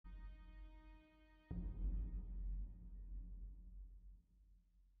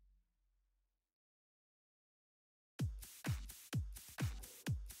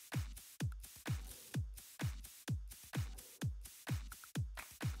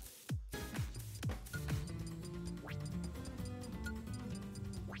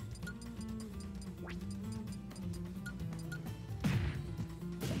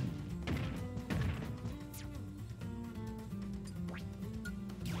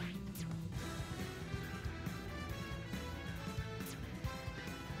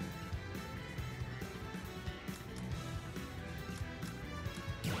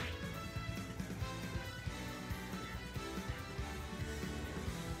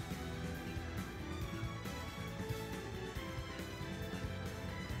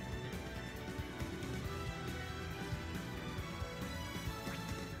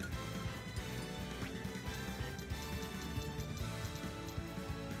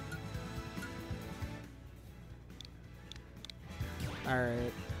All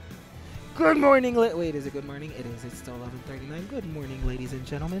right. Good morning, wait, is it good morning? It is. It's still 11:39. Good morning, ladies and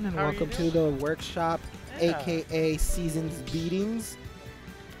gentlemen, and How are you welcome to the workshop, Yeah. aka Seasons Beatings.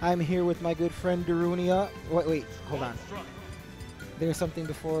 I'm here with my good friend Darunia. Wait, hold on. There's something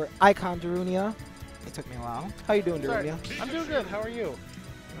before Icon Darunia. It took me a while. How you doing, Sorry. Darunia? I'm doing good. How are you?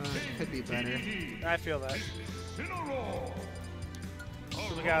 Could be better. I feel that. So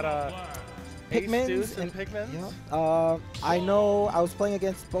we got Pikmanz Deuce and Pikmanz. Yep. I know I was playing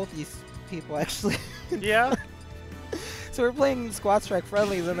against both these people actually. Yeah. So we're playing squad strike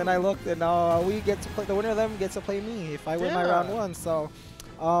friendlies, and then I looked, and we get to play. The winner of them gets to play me if I win my round one. So,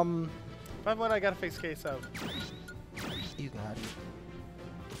 If I win, I gotta face Queso. you got it.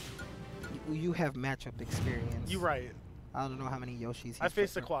 You have matchup experience. You right. I don't know how many Yoshis. I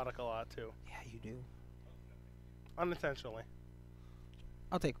faced Aquatic a lot too. Yeah, you do. Unintentionally.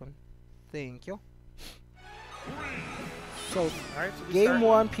 I'll take one. Thank you. So, Alright, so we game start.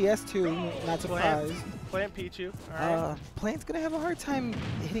 one, PS2. Not surprised. Plant Pichu. Alright. Plant's gonna have a hard time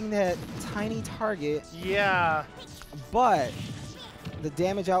hitting that tiny target, Yeah. but the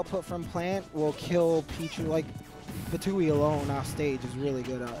damage output from Plant will kill Pichu. Like, Batui alone off stage is really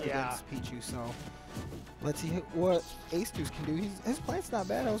good against Pichu, so let's see what Ace Deuce can do. His Plant's not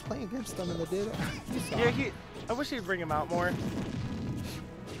bad. I was playing against him in the did. Yeah, I wish he'd bring him out more.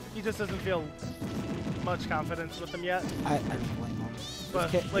 He just doesn't feel much confidence with him yet. I don't blame him.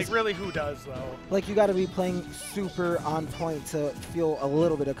 But, like, really, who does, though? Like, you got to be playing super on point to feel a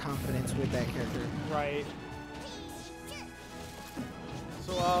little bit of confidence with that character. Right.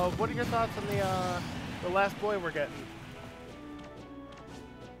 So, what are your thoughts on the last boy we're getting?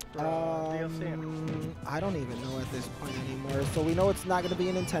 For, DLC? I don't even know at this point anymore. So we know it's not going to be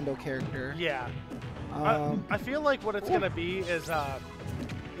a Nintendo character. Yeah. I feel like what it's going to be is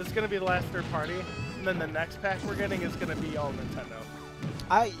this is going to be the last third party, and then the next pack we're getting is going to be all Nintendo.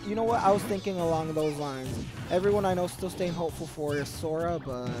 You know what? I was thinking along those lines. Everyone I know still staying hopeful for is Sora,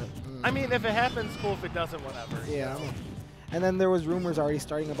 but... I mean, if it happens, cool. If it doesn't, whatever. Yeah. And then there was rumors already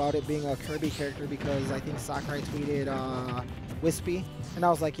starting about it being a Kirby character because I think Sakurai tweeted Wispy. And I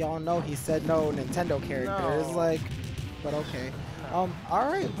was like, y'all know he said no Nintendo characters. No. Like, but okay.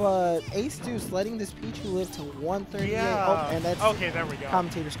 Alright, but Ace Deuce letting this Pichu live to 138. Yeah. Oh, and that's okay, there we go.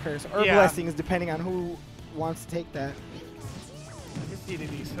 commentator's curse. Or blessings, depending on who wants to take that. His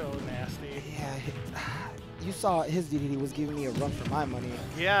DDD's so nasty. Yeah, you saw his DDD was giving me a run for my money.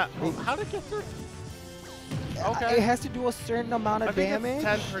 Yeah. How'd it get through? Okay. It has to do a certain amount of I think damage.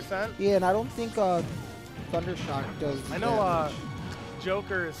 it's 10%. Yeah, and I don't think Thundershock does. I know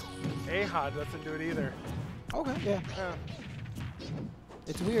Joker's Ahad doesn't do it either. Okay, yeah. Yeah.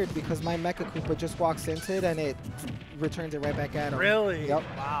 It's weird because my Mecha Koopa just walks into it and it returns it right back at him. Really? Yep.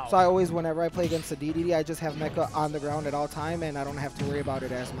 Wow. So I always, whenever I play against a DDD, I just have Mecha on the ground at all time and I don't have to worry about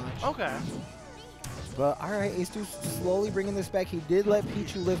it as much. Okay. But alright, Ace Deuce slowly bringing this back. He did let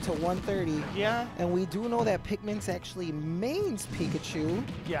Pichu live to 130. Yeah. And we do know that Pikmanz actually mains Pikachu.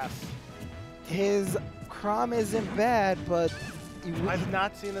 Yes. His Chrom isn't bad, but... I've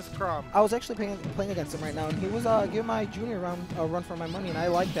not seen this Chrom. I was actually playing against him right now, and he was giving my junior round a run for my money, and I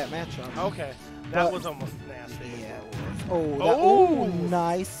liked that matchup. Okay. That was almost nasty. Yeah, it was. Oh,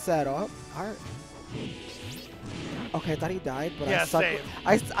 nice setup. All right. Okay, I thought he died, but Yeah,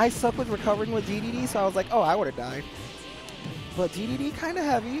 I suck with recovering with DDD, so I was like, oh, I would have died. But DDD kind of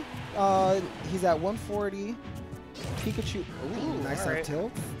heavy. He's at 140. Pikachu, ooh, nice up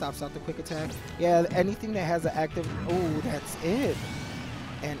tilt. Stops out the quick attack. Yeah, anything that has an active, oh, that's it.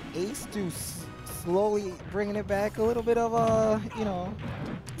 And Ace Deuce slowly bringing it back. A little bit of,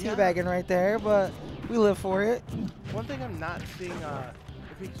 teabagging right there, but we live for it. One thing I'm not seeing the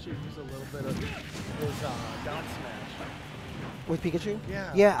Pikachu use a little bit of is down smash. With Pikachu?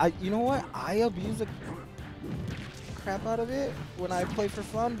 Yeah. Yeah, you know what? I abuse the crap out of it when I play for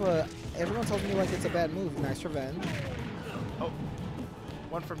fun, but everyone tells me like it's a bad move. Nice revenge. Oh,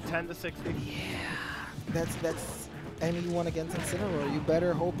 went from 10 to 60. Yeah, that's anyone against Incineroar. You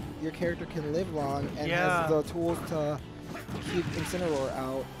better hope your character can live long and has the tools to keep Incineroar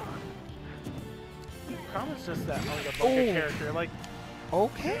out. Chrom is just that unga character. Like,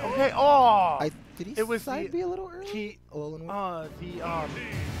 okay. Oh, did he it was side B a little early? The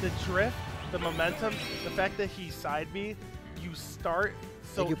drift, the momentum, the fact that he side B, you start,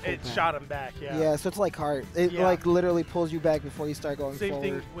 so it shot him back. Yeah. Yeah, so it's like hard. It like literally pulls you back before you start going forward. Same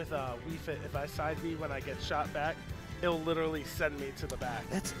thing with Wii Fit. If I side B when I get shot back, it'll literally send me to the back.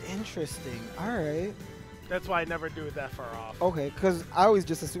 That's interesting. All right. That's why I never do it that far off. Okay, because I always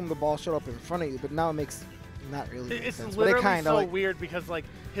just assume the ball showed up in front of you, but now it makes not really It's sense. literally but it so like, weird because like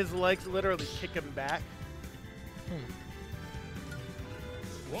his legs literally kick him back.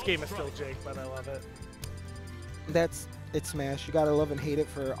 This game is still Jake, but I love it. It's Smash. You gotta love and hate it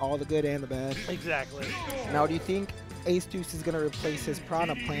for all the good and the bad. Exactly. Now, do you think Ace Deuce is gonna replace his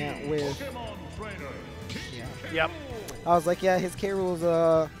Piranha Plant with? Yeah. Yep. I was like, yeah, his K. Rool's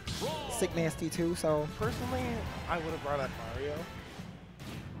sick nasty too. So personally, I would have brought up Mario,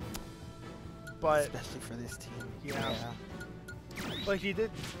 but especially for this team. Yeah. But he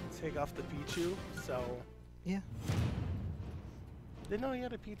did take off the Pichu, so yeah. Didn't know he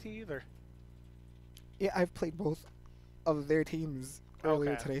had a PT either. Yeah, I've played both of their teams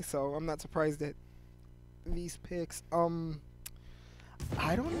earlier today, so I'm not surprised at these picks.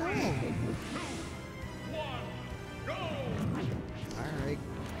 I don't know. Alright.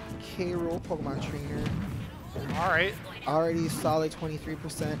 K. Rool, Pokemon Trainer. Alright. Already solid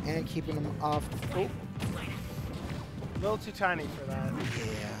 23% and keeping them off. Oh. A little too tiny for that.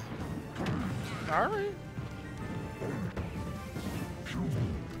 Yeah. Alright.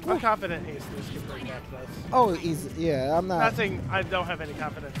 I'm confident Ace Deuce can bring back this. Oh, yeah, I'm Not saying I don't have any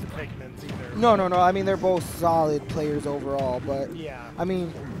confidence in Pikmanz either. No. I mean, they're both solid players overall, but yeah. I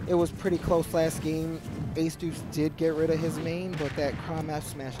mean, it was pretty close last game. Ace Deuce did get rid of his main, but that Chrom F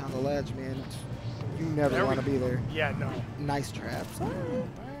smash on the ledge, man, you never want to be there. Yeah, no. Nice traps.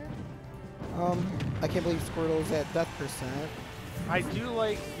 I can't believe Squirtle's at death percent. I do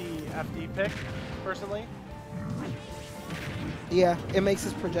like the FD pick, personally. Yeah, it makes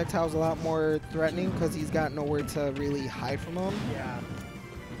his projectiles a lot more threatening because he's got nowhere to really hide from them. Yeah.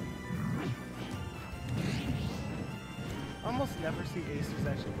 Almost never see Aces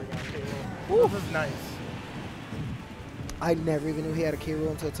actually bring out K. Rool. This is nice. I never even knew he had a K.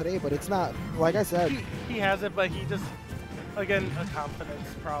 Rool until today, but it's not, like I said. He has it, but he just, again, a confidence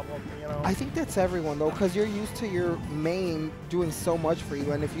problem, you know? I think that's everyone, though, because you're used to your main doing so much for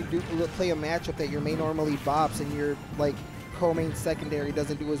you, and if you do play a matchup that your main normally bops and you're, like, co-main secondary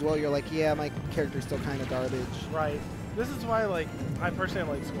doesn't do as well, you're like, yeah, my character's still kind of garbage. Right. This is why, like, I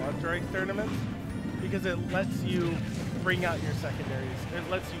personally like squad strike tournaments, because it lets you bring out your secondaries. It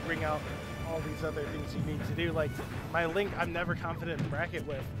lets you bring out all these other things you need to do. Like, my Link, I'm never confident in bracket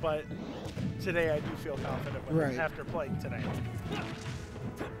with, but today I do feel confident with him after playing today.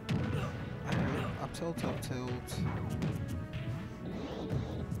 Up tilt, up tilt.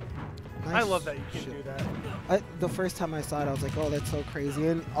 Nice. I love that you can do that. The first time I saw it, I was like, oh, that's so crazy.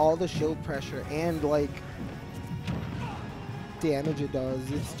 And all the shield pressure and, like, damage it does.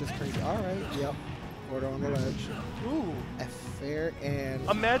 It's just crazy. All right, yep. Order on the ledge. Ooh. Fair and...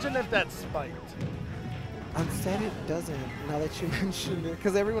 Imagine if that spiked. Instead, it doesn't, now that you mentioned it.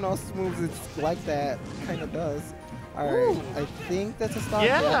 Because everyone else's moves, it's like that. Kind of does. All right, I think that's a stop.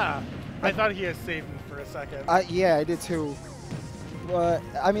 Yeah. I thought he had saved me for a second. Yeah, I did too. But,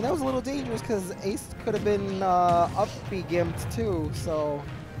 I mean, that was a little dangerous because Ace could have been up B gimped too, so...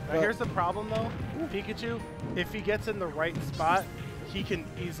 Now, here's the problem, though. Pikachu, if he gets in the right spot, he can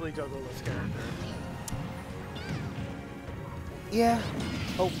easily juggle this character. Yeah.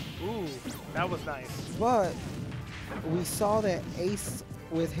 Oh. Ooh, that was nice. But we saw that Ace,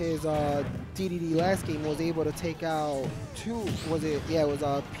 with his Dedede last game, was able to take out two, was it? Yeah, it was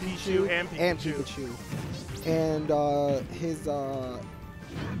Pichu and Pikachu. And his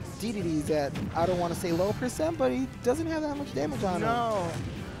Dedede's at, I don't want to say low percent, but he doesn't have that much damage on him. No.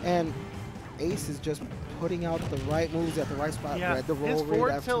 And Ace is just putting out the right moves at the right spot. Yeah, the roll his rate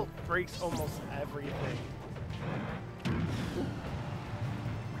forward tilt breaks almost everything.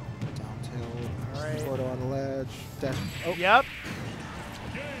 Down tilt. All right. Photo on the ledge. Dash. Oh. Yep.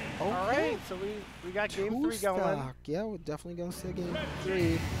 Okay. All right, so we got game 3 going. Yeah, we're definitely going to see game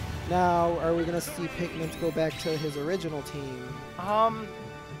 3. Now, are we going to see Pikmanz go back to his original team?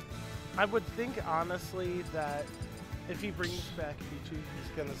 I would think, honestly, that if he brings back Pichu,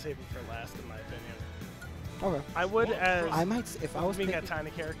 he's going to save him for last, in my opinion. Okay. I would, as I might, if I was being a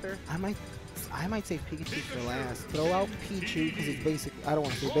tiny character, I might save Pikachu for last. Throw out Pichu because it's basically, I don't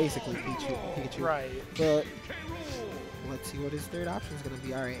want to say basically Pikachu. Right. But let's see what his third option is going to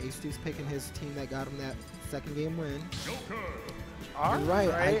be. All right, Ace Deuce picking his team that got him that second game win. All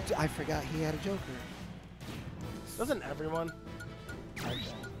right. I forgot he had a Joker. Doesn't everyone?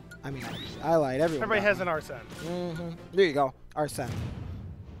 I mean, I lied. Everybody has an Arsene. There you go. Arsene.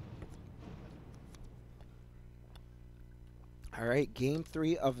 All right, game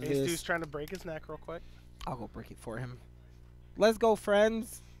 3 of this. Ace Deuce trying to break his neck real quick. I'll go break it for him. Let's go,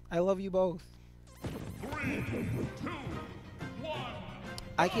 friends. I love you both. 3, 2, 1.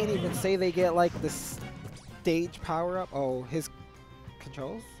 I can't even say they get, like, the stage power-up. Oh, his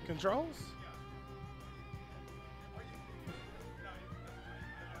controls? Controls?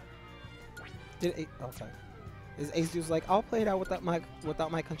 Okay. Is Ace Deuce like, I'll play it out without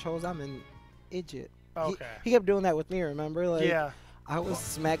my controls. I'm an idiot. Okay. He kept doing that with me, remember? Like, Yeah. I was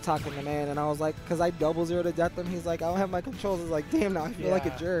smack talking the man, and I was like, because I double zero to death him. He's like, I don't have my controls. I was like, damn, now I feel like a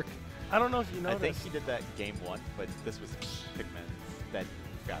Yeah. jerk. I don't know if you know I think this. he did that game 1, but this was Pikmanz that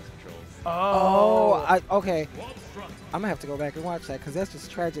got controls. Oh, okay. One strike. I'm gonna have to go back and watch that because that's just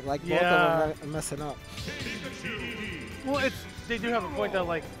tragic. Like both Yeah. of them are messing up. Well, they do have a point that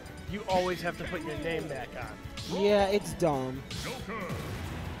like you always have to put your name back on. Yeah, it's dumb. Joker.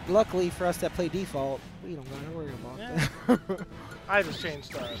 Luckily for us that play default, we don't gotta worry about that. I just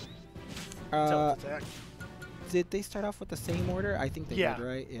changed the tilt attack. Did they start off with the same order? I think they Yeah. did,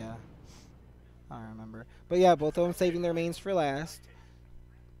 right? Yeah. I remember. But yeah, both of them saving their mains for last.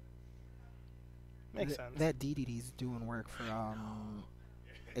 Makes sense. That Dedede's doing work for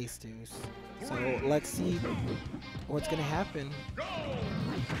Ace Deuce. So let's see what's gonna happen.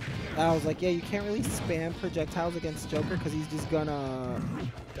 I was like, yeah, you can't really spam projectiles against Joker because he's just gonna,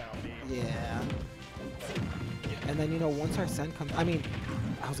 Down B. yeah. And then, you know, once Arsene comes, I mean,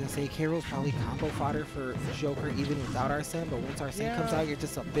 I was gonna say K-Rool's probably combo fodder for Joker even without Arsene, but once Arsene comes out, you're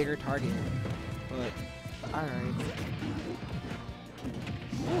just a bigger target. But, alright.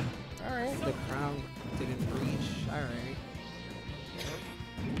 Alright, the crown didn't reach. Alright.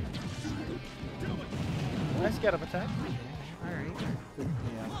 Nice get up attack. Alright.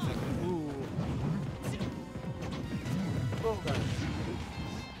 Yeah. Ooh. Oh god.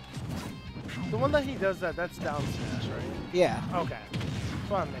 The one that he does that's down smash, right? Yeah. Okay.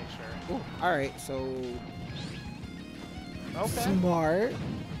 Just want to make sure. Ooh, alright, so Okay. smart.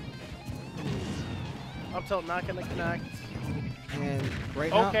 Up tilt not gonna connect. And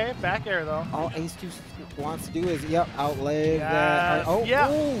right now, Okay, back air though. all Ace Deuce wants to do is, yep, outlive that. Yes, Oh, yeah.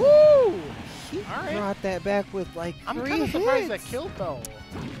 ooh. Woo! He Alright. brought that back with like I'm 3 kind of hits. surprised that killed though.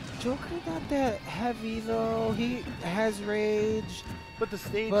 Joker got that heavy though. He has rage, But the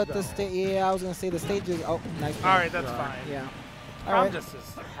stage but though. the stage. Yeah, I was gonna say the stage is. Oh, nice. All right, block. that's fine. Yeah. I'm All right. just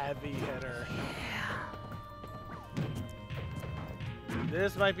this heavy hitter.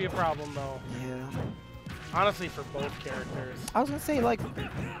 This might be a problem though. Yeah. Honestly, for both characters. I was gonna say like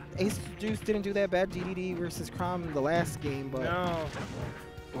Ace Deuce didn't do that bad Dedede versus Chrom in the last game, but No.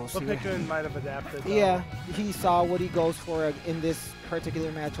 we'll But see. what- Pikmin might have adapted. Though. Yeah, he saw what he goes for in this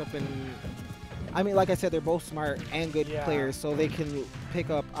particular matchup, and I mean, like I said, they're both smart and good Yeah. players, so they can pick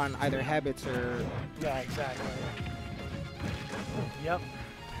up on either habits or. Yeah, exactly. Yep.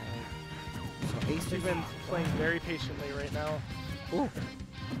 So Ace Deuce. Pikmin's playing very patiently right now. Ooh,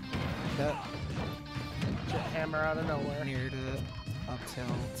 that Jet hammer out of nowhere. near to up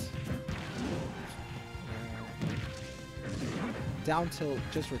tilt. Down tilt,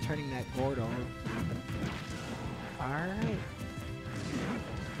 just returning that Gordo. Alright.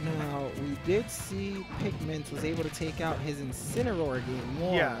 Now, we did see Pikmanz was able to take out his Incineroar game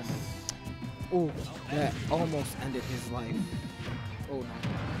 1. Yes. Ooh, that almost ended his life. Oh no.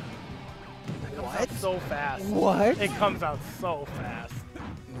 It comes What? out so fast. What? It comes out so fast.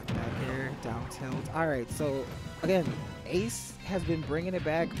 Back air, down tilt. Alright, so again, Ace has been bringing it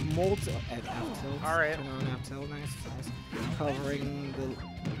back multiple at up tilt. All right. Turn on up tilt, nice. Covering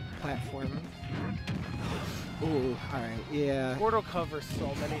the platform. Ooh, alright, yeah. Gordo covers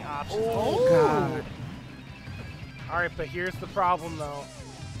so many options. Oh, God. Alright, but here's the problem though.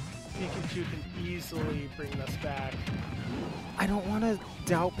 Pikachu can easily bring us back. I don't want to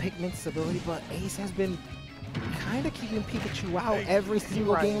doubt Pikman's ability, but Ace has been kind of keeping Pikachu out every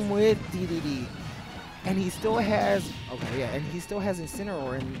single Right. game with Dedede. And he still has, okay, yeah, and he still has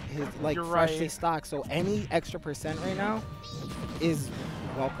Incineroar in his, like, You're freshly right. stocked. So any extra percent right now is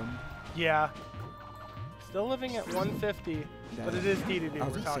welcome. Yeah. Still living at 150, but it is Dedede I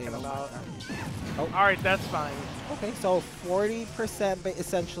was we're gonna say, talking about. Oh. Alright, that's fine. Okay, so 40%, but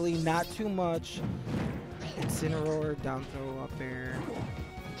essentially not too much. Incineroar, down throw up there.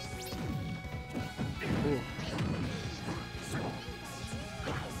 Ooh.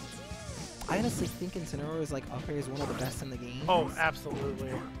 I honestly think Incineroar is like up here is one of the best in the game. Oh,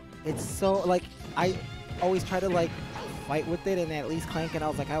 absolutely. It's so like I always try to like fight with it and at least clank it. I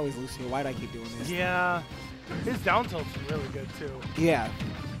was like, I always lose here. Why do I keep doing this? Yeah. His down tilt's really good too. Yeah.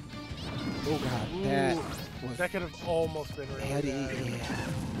 Oh god, that Ooh, was that could have almost been really heady. bad.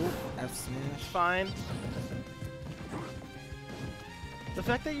 Yeah. Ooh, F smash. Fine. The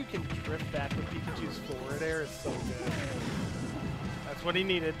fact that you can drift back with Pikachu's forward air is so good. That's what he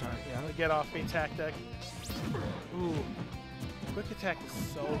needed. Yeah. The get off me tactic. Ooh. Quick attack is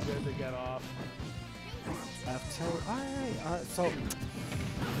so good to get off. F tilt. Alright, so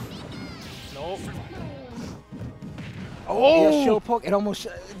Nope. Oh! Yeah, shield poke. It almost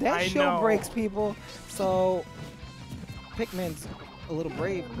that I shield know. breaks people. So Pikman's a little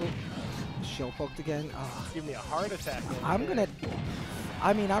brave. Shield poked again. Oh, Give me a heart attack. I'm gonna.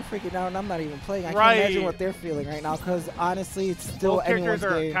 I mean, I'm freaking out, and I'm not even playing. I Right. can't imagine what they're feeling right now, because honestly, it's still Both anyone's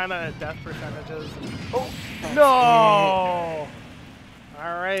characters are game. kind of death percentages. Oh, No!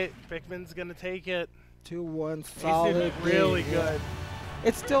 All right, Pikman's gonna take it. 2-1 He's solid. doing really game. good.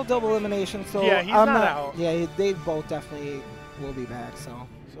 It's still double elimination, so Yeah, he's I'm not out. Yeah, they both definitely will be back. So,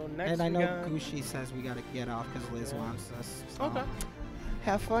 So next and I we know got... Gooshi says we gotta get off because Liz Yeah. wants us. So. Okay.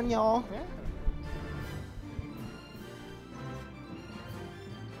 Have fun, y'all. Yeah.